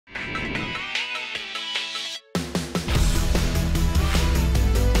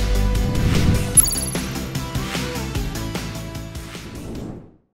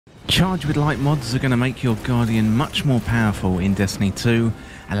Charge with Light mods are going to make your Guardian much more powerful in Destiny 2,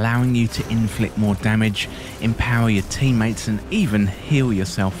 allowing you to inflict more damage, empower your teammates and even heal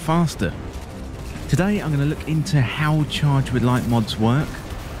yourself faster. Today I'm going to look into how Charge with Light mods work,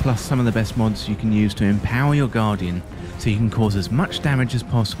 plus some of the best mods you can use to empower your Guardian so you can cause as much damage as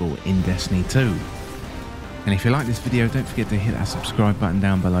possible in Destiny 2. And if you like this video, don't forget to hit that subscribe button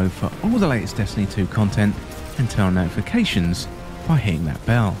down below for all the latest Destiny 2 content and turn on notifications by hitting that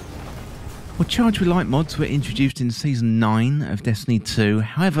bell. Well, Charge with Light mods were introduced in Season 9 of Destiny 2,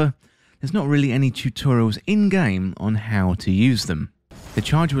 however, there's not really any tutorials in-game on how to use them. The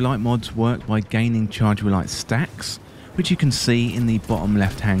Charge with Light mods work by gaining Charge with Light stacks, which you can see in the bottom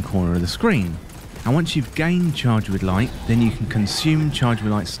left-hand corner of the screen. And once you've gained Charge with Light, then you can consume Charge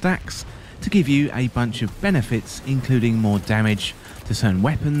with Light stacks to give you a bunch of benefits, including more damage to certain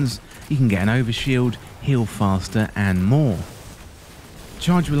weapons, you can get an overshield, heal faster, and more.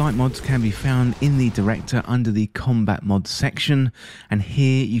 Charge with Light mods can be found in the director under the combat mods section, and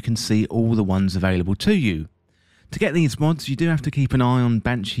here you can see all the ones available to you. To get these mods, you do have to keep an eye on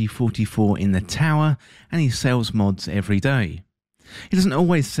Banshee44 in the tower, and he sells mods every day. He doesn't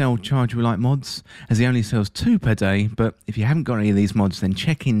always sell Charge with Light mods, as he only sells 2 per day, but if you haven't got any of these mods, then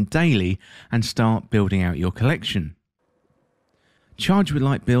check in daily and start building out your collection. Charge with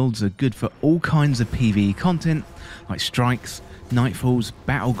Light builds are good for all kinds of PvE content, like strikes, Nightfalls,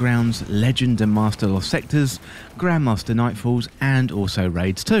 Battlegrounds, Legend and Master Lost Sectors, Grandmaster Nightfalls, and also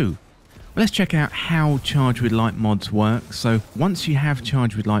Raids too. Well, let's check out how Charge with Light mods work. So once you have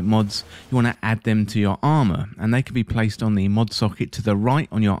Charge with Light mods, you want to add them to your armour, and they can be placed on the mod socket to the right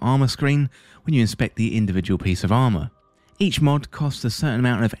on your armour screen when you inspect the individual piece of armour. Each mod costs a certain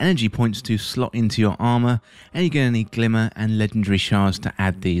amount of energy points to slot into your armour, and you're going to need Glimmer and Legendary Shards to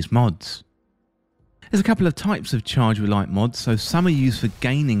add these mods. There's a couple of types of Charge with Light mods, so some are used for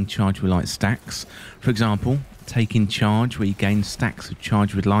gaining Charge with Light stacks. For example, Taking Charge, where you gain stacks of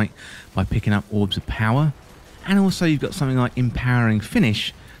Charge with Light by picking up Orbs of Power. And also you've got something like Empowering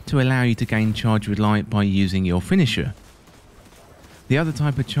Finish to allow you to gain Charge with Light by using your finisher. The other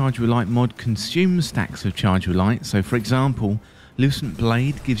type of Charge with Light mod consumes stacks of Charge with Light, so for example, Lucent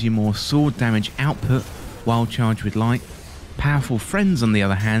Blade gives you more sword damage output while Charge with Light. Powerful Friends, on the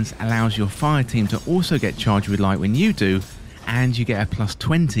other hand, allows your fire team to also get Charge with Light when you do, and you get a plus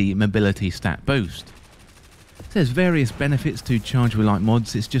 20 mobility stat boost. So there's various benefits to Charge with Light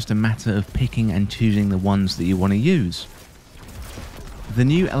mods, it's just a matter of picking and choosing the ones that you want to use. The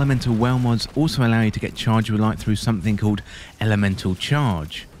new Elemental Well mods also allow you to get Charge with Light through something called Elemental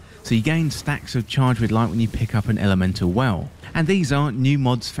Charge. So you gain stacks of Charge with Light when you pick up an Elemental Well. And these are new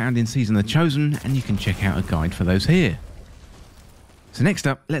mods found in Season of the Chosen, and you can check out a guide for those here. So next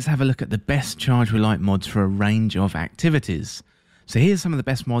up, let's have a look at the best Charge with Light mods for a range of activities. So here's some of the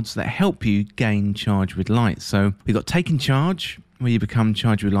best mods that help you gain Charge with Light. So we've got Taking Charge, where you become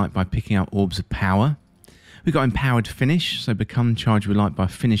Charge with Light by picking up Orbs of Power. We've got Empowered Finish, so become Charge with Light by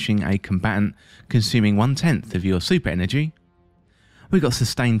finishing a combatant, consuming 1/10 of your super energy. We've got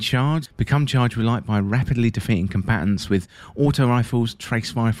Sustained Charge, become Charge with Light by rapidly defeating combatants with auto rifles,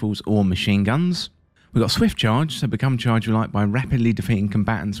 trace rifles or machine guns. We've got Swift Charge, so become Charge with Light by rapidly defeating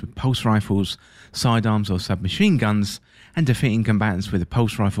combatants with pulse rifles, sidearms or submachine guns, and defeating combatants with a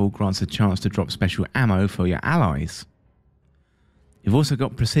pulse rifle grants a chance to drop special ammo for your allies. You've also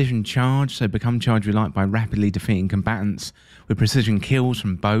got Precision Charge, so become Charge with Light by rapidly defeating combatants with precision kills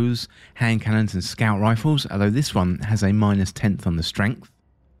from bows, hand cannons and scout rifles, although this one has a minus 10th on the strength.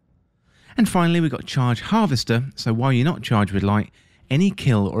 And finally we've got Charge Harvester, so while you're not Charged with Light, any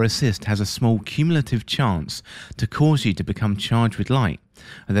kill or assist has a small cumulative chance to cause you to become Charged with Light.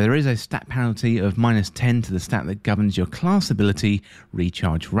 There is a stat penalty of minus 10 to the stat that governs your class ability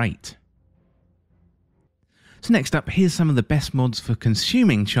recharge rate. So next up, here's some of the best mods for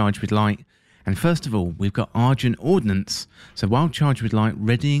consuming Charge with Light. And first of all, we've got Argent Ordnance. So while Charged with Light,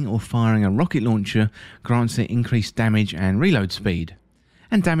 readying or firing a rocket launcher grants it increased damage and reload speed.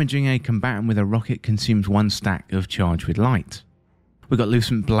 And damaging a combatant with a rocket consumes 1 stack of Charge with Light. We've got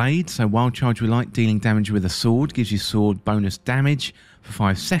Lucent Blade, so while Charged with Light, dealing damage with a sword gives you sword bonus damage for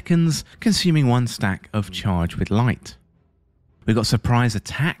 5 seconds, consuming 1 stack of Charge with Light. We've got Surprise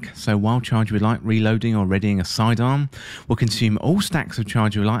Attack, so while Charged with Light, reloading or readying a sidearm will consume all stacks of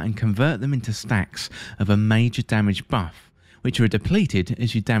Charged with Light and convert them into stacks of a major damage buff, which are depleted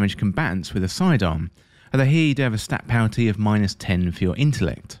as you damage combatants with a sidearm, although here you do have a stat penalty of minus 10 for your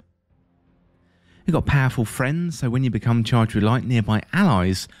intellect. We've got Powerful Friends, so when you become Charged with Light, nearby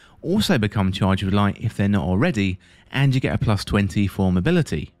allies also become Charged with Light if they're not already, and you get a plus 20 for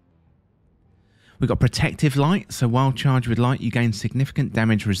mobility. We've got protective light, so while charged with light you gain significant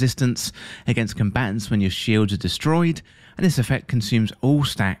damage resistance against combatants when your shields are destroyed, and this effect consumes all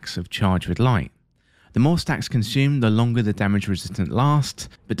stacks of charged with light. The more stacks consumed, the longer the damage resistance lasts,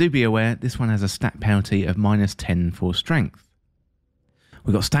 but do be aware this one has a stat penalty of -10 for strength.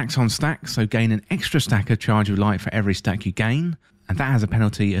 We've got stacks on stacks, so gain an extra stack of charged with light for every stack you gain, and that has a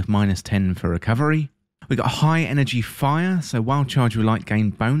penalty of -10 for recovery. We've got high energy fire, so while charged with light gain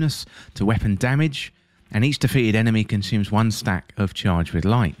bonus to weapon damage, and each defeated enemy consumes 1 stack of charged with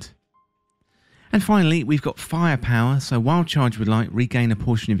light. And finally, we've got firepower, so while charged with light, regain a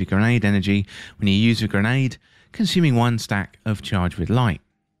portion of your grenade energy when you use a grenade, consuming 1 stack of charged with light.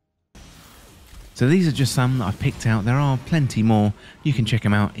 So these are just some that I've picked out. There are plenty more. You can check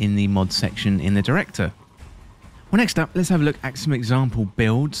them out in the mod section in the director. Well, next up, let's have a look at some example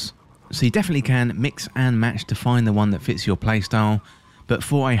builds. So you definitely can mix and match to find the one that fits your playstyle, but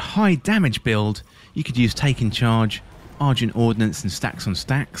for a high damage build, you could use Taking Charge, Argent Ordnance and stacks on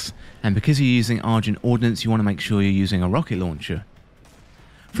stacks, and because you're using Argent Ordnance you want to make sure you're using a rocket launcher.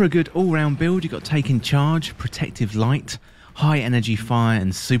 For a good all-round build you've got Taking Charge, Protective Light, High Energy Fire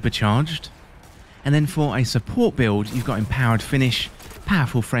and Supercharged. And then for a support build you've got Empowered Finish,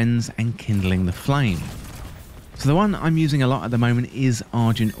 Powerful Friends and Kindling the Flame. So the one I'm using a lot at the moment is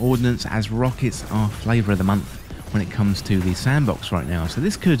Argent Ordnance, as rockets are flavour of the month when it comes to the sandbox right now. So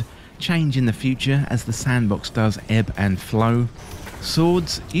this could change in the future as the sandbox does ebb and flow.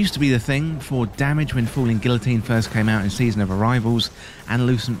 Swords used to be the thing for damage when Falling Guillotine first came out in Season of Arrivals, and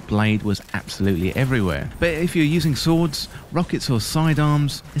Lucent Blade was absolutely everywhere. But if you're using swords, rockets or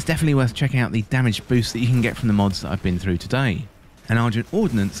sidearms, it's definitely worth checking out the damage boost that you can get from the mods that I've been through today. And Argent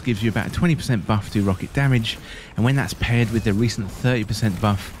Ordnance gives you about a 20% buff to rocket damage, and when that's paired with the recent 30%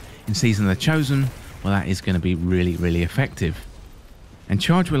 buff in Season of the Chosen, well, that is going to be really effective. And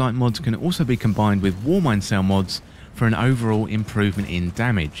Charge with Light mods can also be combined with Warmind Cell mods for an overall improvement in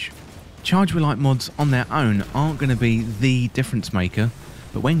damage. Charge with Light mods on their own aren't going to be the difference maker,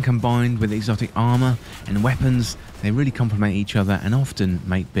 but when combined with exotic armour and weapons, they really complement each other and often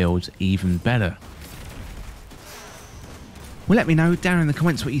make builds even better. Well, let me know down in the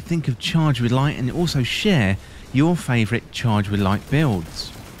comments what you think of Charge with Light, and also share your favourite Charge with Light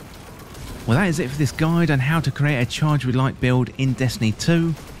builds. Well, that is it for this guide on how to create a Charge with Light build in Destiny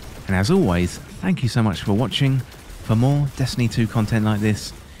 2, and as always, thank you so much for watching. For more Destiny 2 content like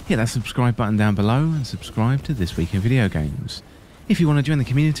this, hit that subscribe button down below and subscribe to This Week in Video Games. If you want to join the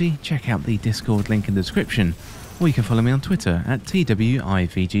community, check out the Discord link in the description, or you can follow me on Twitter at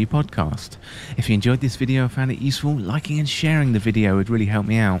TWIVG Podcast. If you enjoyed this video and found it useful, liking and sharing the video would really help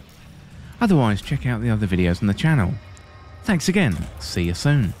me out. Otherwise, check out the other videos on the channel. Thanks again, see you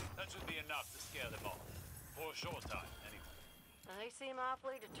soon. They seem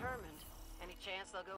awfully determined. Any chance they'll go